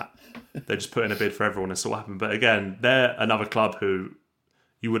like that. They just put in a bid for everyone and saw what happened. But again, they're another club who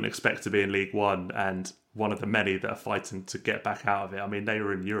you wouldn't expect to be in League One, and one of the many that are fighting to get back out of it. I mean, they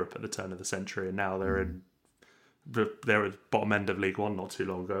were in Europe at the turn of the century, and now they're at the bottom end of League One not too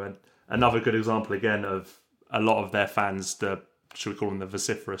long ago. And another good example again of a lot of their fans, should we call them the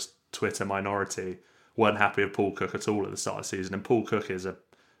vociferous Twitter minority, weren't happy with Paul Cook at all at the start of the season. And Paul Cook is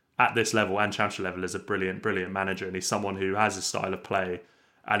at this level and Championship level is a brilliant manager, and he's someone who has a style of play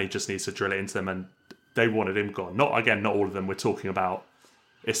and he just needs to drill it into them, and they wanted him gone. Not all of them. We're talking about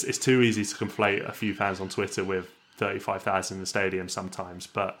it's too easy to conflate a few fans on Twitter with 35,000 in the stadium sometimes,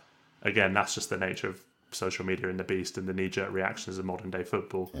 but again, that's just the nature of social media and the beast and the knee-jerk reactions of modern day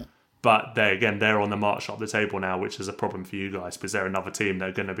football. Yeah. But they're on the march up the table now, which is a problem for you guys, because they're another team that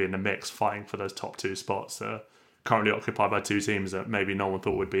are going to be in the mix fighting for those top two spots that are currently occupied by two teams that maybe no one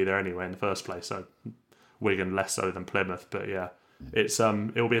thought would be there anyway in the first place. So Wigan less so than Plymouth, but yeah,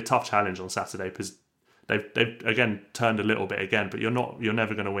 it'll be a tough challenge on Saturday, because they've again turned a little bit again, but you're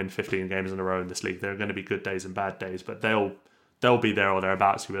never going to win 15 games in a row in this league. There are going to be good days and bad days, but they'll be there or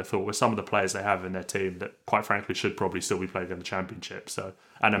thereabouts, you would have thought, with some of the players they have in their team that, quite frankly, should probably still be playing in the Championship. So,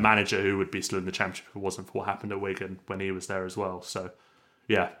 and a manager who would be still in the Championship if it wasn't for what happened at Wigan when he was there as well. So,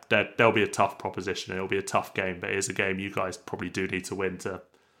 yeah, there'll be a tough proposition. It'll be a tough game, but it is a game you guys probably do need to win to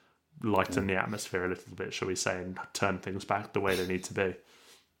lighten the atmosphere a little bit, shall we say, and turn things back the way they need to be.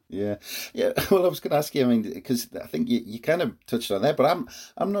 Yeah. Well, I was going to ask you, I mean, because I think you kind of touched on that, but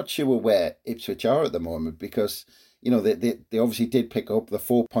I'm not sure where Ipswich are at the moment, because you know, they obviously did pick up the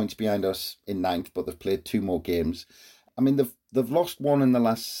 4 points behind us in ninth, but they've played two more games. I mean, they've lost one in the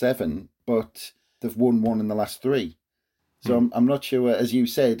last 7, but they've won one in the last 3. So I'm not sure, as you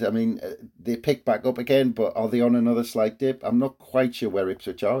said, I mean, they picked back up again, but are they on another slight dip? I'm not quite sure where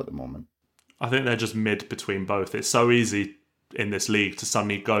Ipswich are at the moment. I think they're just mid between both. It's so easy in this league to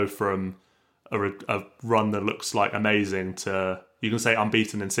suddenly go from a run that looks like amazing to, you can say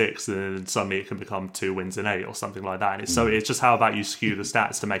unbeaten in 6, and then suddenly it can become 2 wins in 8 or something like that. And it's just how about you skew the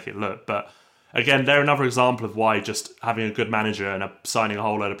stats to make it look. But again, they're another example of why just having a good manager and signing a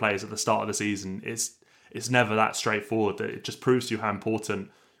whole load of players at the start of the season it's never that straightforward. That it just proves to you how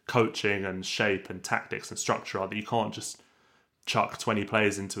important coaching and shape and tactics and structure are, that you can't just chuck 20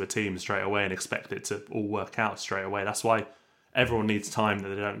 players into a team straight away and expect it to all work out straight away. That's why everyone needs time that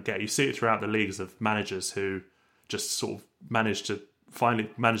they don't get. You see it throughout the leagues of managers who just sort of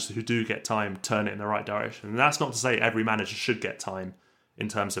who do get time, turn it in the right direction. And that's not to say every manager should get time, in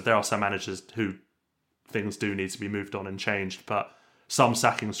terms of there are some managers who things do need to be moved on and changed, but some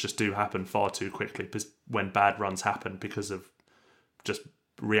sackings just do happen far too quickly when bad runs happen because of just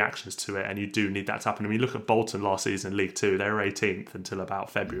reactions to it, and you do need that to happen. I mean, you look at Bolton last season in League 2, they were 18th until about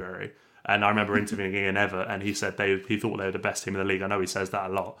February. And I remember interviewing Ian Evatt, and he said he thought they were the best team in the league. I know he says that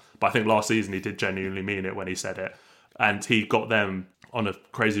a lot, but I think last season he did genuinely mean it when he said it. And he got them on a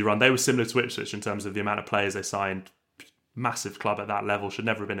crazy run. They were similar to Ipswich in terms of the amount of players they signed. Massive club at that level, should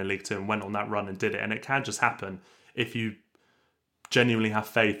never have been in League 2, and went on that run and did it. And it can just happen if you genuinely have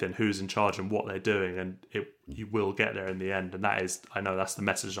faith in who's in charge and what they're doing, and you will get there in the end. And that is, I know that's the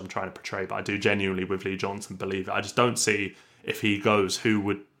message I'm trying to portray, but I do genuinely, with Lee Johnson, believe it. I just don't see, if he goes, who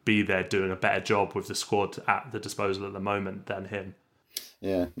would be there doing a better job with the squad at the disposal at the moment than him.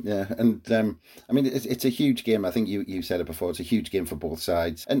 Yeah. And I mean, it's a huge game. I think you said it before. It's a huge game for both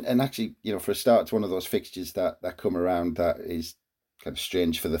sides. And actually, for a start, it's one of those fixtures that come around that is kind of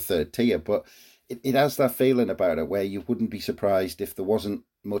strange for the third tier, but it has that feeling about it where you wouldn't be surprised if there wasn't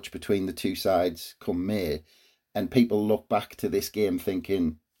much between the two sides come May, and people look back to this game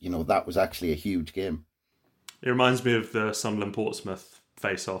thinking, that was actually a huge game. It reminds me of the Sunderland-Portsmouth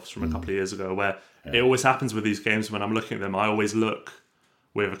face-offs from a couple of years ago, where it always happens with these games. When I'm looking at them, I always look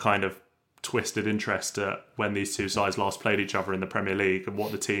with a kind of twisted interest at when these two sides last played each other in the Premier League and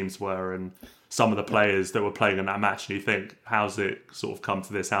what the teams were and some of the players that were playing in that match. And you think, how's it sort of come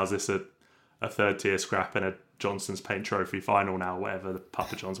to this? How's this a third tier scrap in a Johnson's Paint Trophy final now, whatever, the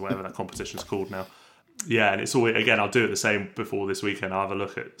Papa John's, whatever that competition's called now. Yeah, and it's always, again, I'll do it the same before this weekend. I'll have a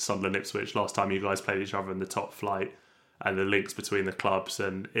look at Sunderland Ipswich. Last time you guys played each other in the top flight and the links between the clubs.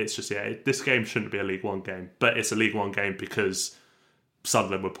 And it's just, this game shouldn't be a League One game, but it's a League One game because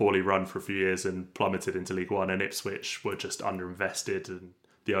Sunderland were poorly run for a few years and plummeted into League One, and Ipswich were just underinvested and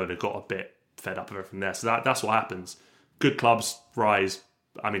the owner got a bit fed up of everything there. So that's what happens. Good clubs rise.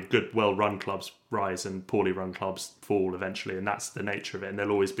 I mean, good, well-run clubs rise and poorly run clubs fall eventually, and that's the nature of it. And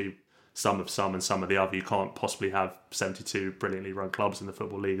there'll always be some of the other. You can't possibly have 72 brilliantly run clubs in the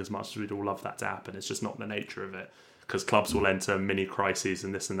Football League, as much as we'd all love that to happen. It's just not the nature of it, because clubs will enter mini crises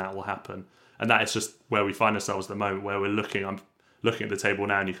and this and that will happen. And that is just where we find ourselves at the moment, where I'm looking at the table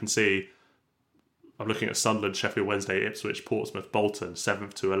now, and you can see I'm looking at Sunderland, Sheffield Wednesday, Ipswich, Portsmouth, Bolton,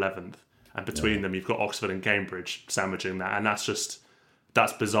 7th to 11th. And between them, you've got Oxford and Cambridge sandwiching that. And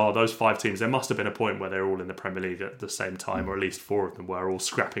that's bizarre. Those 5 teams, there must have been a point where they're all in the Premier League at the same time, or at least 4 of them were all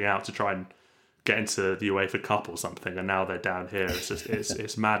scrapping out to try and get into the UEFA Cup or something, and now they're down here. It's just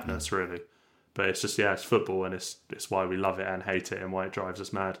it's madness, really. But it's just, it's football, and it's why we love it and hate it, and why it drives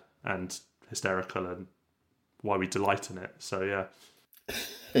us mad and hysterical, and why we delight in it. So yeah.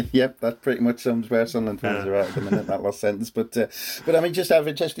 Yep, that pretty much sums where Sunderland fans are at the minute, that last sentence. But I mean, just out of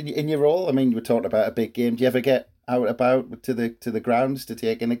interest in your role, I mean, we're talking about a big game. Do you ever get out about to the grounds to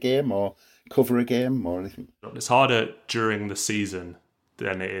take in a game or cover a game or anything? It's harder during the season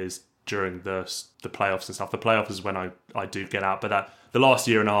than it is during the playoffs and stuff. The playoffs is when I do get out, but the last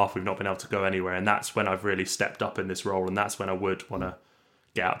year and a half we've not been able to go anywhere, and that's when I've really stepped up in this role, and that's when I would want to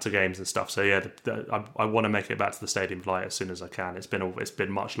get out to games and stuff. So yeah, I want to make it back to the Stadium Light as soon as I can. It's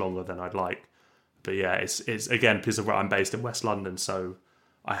been much longer than I'd like, but yeah, it's again because of where I'm based in West London, so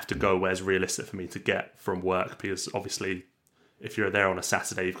I have to go where it's realistic for me to get from work, because obviously if you're there on a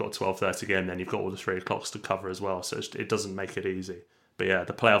Saturday, you've got a 12:30 game, then you've got all the 3 o'clocks to cover as well, so it doesn't make it easy. But yeah,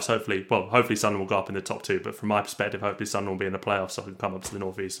 the playoffs, hopefully Sunderland will go up in the top 2, but from my perspective, hopefully Sunderland will be in the playoffs so I can come up to the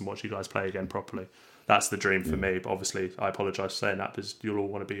North East and watch you guys play again properly. That's the dream for me, but obviously I apologise for saying that, because you'll all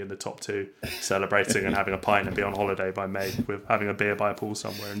want to be in the top 2, celebrating and having a pint and be on holiday by May with having a beer by a pool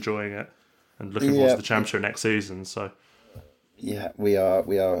somewhere, enjoying it, and looking forward to the Championship next season. So yeah, we are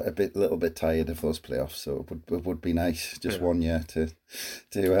a little bit tired of those playoffs, so it would be nice just 1 year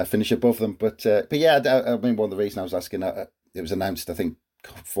to finish above them. But yeah, I mean, one of the reasons I was asking, it was announced I think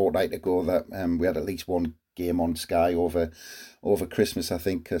a fortnight ago that we had at least one game on Sky over Christmas, I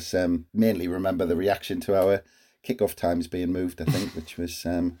think, because mainly remember the reaction to our kickoff times being moved, I think,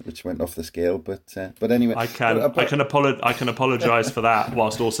 which went off the scale. But anyway, I can apologise for that,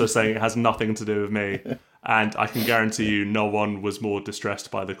 whilst also saying it has nothing to do with me. And I can guarantee you no one was more distressed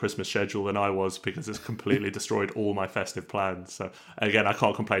by the Christmas schedule than I was, because it's completely destroyed all my festive plans. So again, I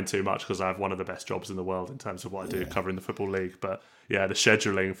can't complain too much because I have one of the best jobs in the world in terms of what I do covering the Football League. But yeah, the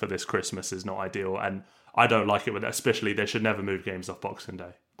scheduling for this Christmas is not ideal. And I don't like it, especially they should never move games off Boxing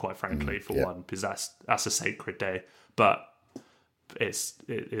Day, quite frankly, for one, because that's a sacred day. But it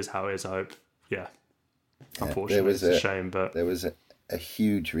is how it is, I hope. Yeah. Unfortunately, it's a shame. But there was a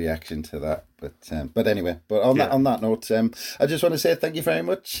huge reaction to that, but anyway, on that note, I just want to say thank you very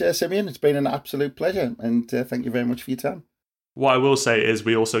much, Simeon. It's been an absolute pleasure, and thank you very much for your time. What I will say is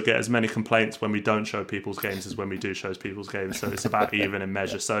we also get as many complaints when we don't show people's games as when we do show people's games, so it's about even in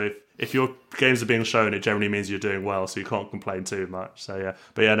measure. So if your games are being shown, it generally means you're doing well, so you can't complain too much. So yeah,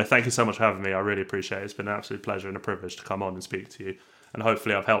 but yeah, no, thank you so much for having me. I really appreciate it. It's been an absolute pleasure and a privilege to come on and speak to you, and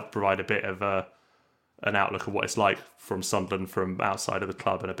hopefully I've helped provide a bit of an outlook of what it's like from Sunderland, from outside of the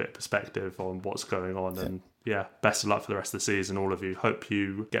club, and a bit of perspective on what's going on. And yeah, best of luck for the rest of the season, all of you. Hope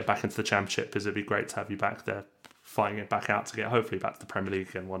you get back into the Championship, because it'd be great to have you back there, fighting it back out to get hopefully back to the Premier League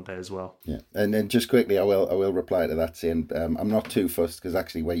again one day as well. Yeah, and then just quickly, I will reply to that saying I'm not too fussed, because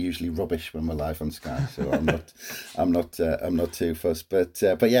actually we're usually rubbish when we're live on Sky, so I'm not too fussed. But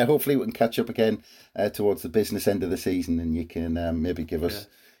yeah, hopefully we can catch up again towards the business end of the season, and you can maybe give us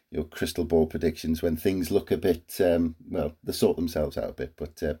your crystal ball predictions when things look a bit, they sort themselves out a bit.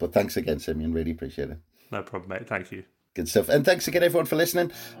 But thanks again, Simeon. Really appreciate it. No problem, mate. Thank you. Good stuff. And thanks again, everyone, for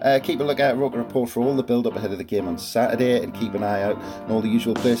listening. Keep a look out at Roker Report for all the build-up ahead of the game on Saturday, and keep an eye out on all the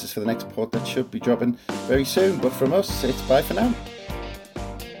usual places for the next pod that should be dropping very soon. But from us, it's bye for now.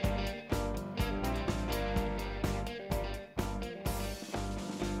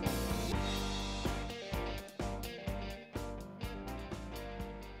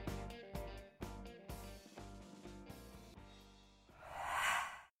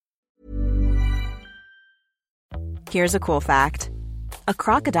 Here's a cool fact. A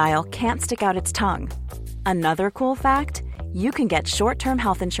crocodile can't stick out its tongue. Another cool fact, you can get short-term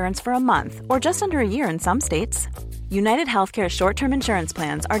health insurance for a month or just under a year in some states. United Healthcare short-term insurance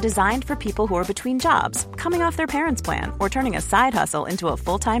plans are designed for people who are between jobs, coming off their parents' plan, or turning a side hustle into a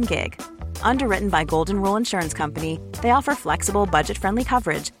full-time gig. Underwritten by Golden Rule Insurance Company, they offer flexible, budget-friendly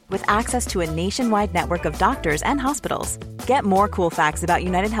coverage with access to a nationwide network of doctors and hospitals. Get more cool facts about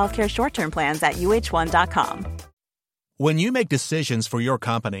United Healthcare short-term plans at uh1.com. When you make decisions for your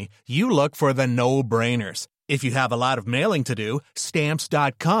company, you look for the no-brainers. If you have a lot of mailing to do,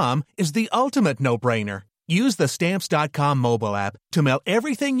 Stamps.com is the ultimate no-brainer. Use the Stamps.com mobile app to mail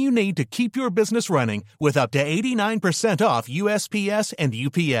everything you need to keep your business running with up to 89% off USPS and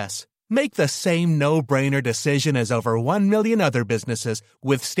UPS. Make the same no-brainer decision as over 1 million other businesses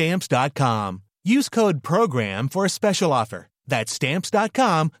with Stamps.com. Use code PROGRAM for a special offer. That's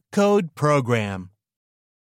Stamps.com, code PROGRAM.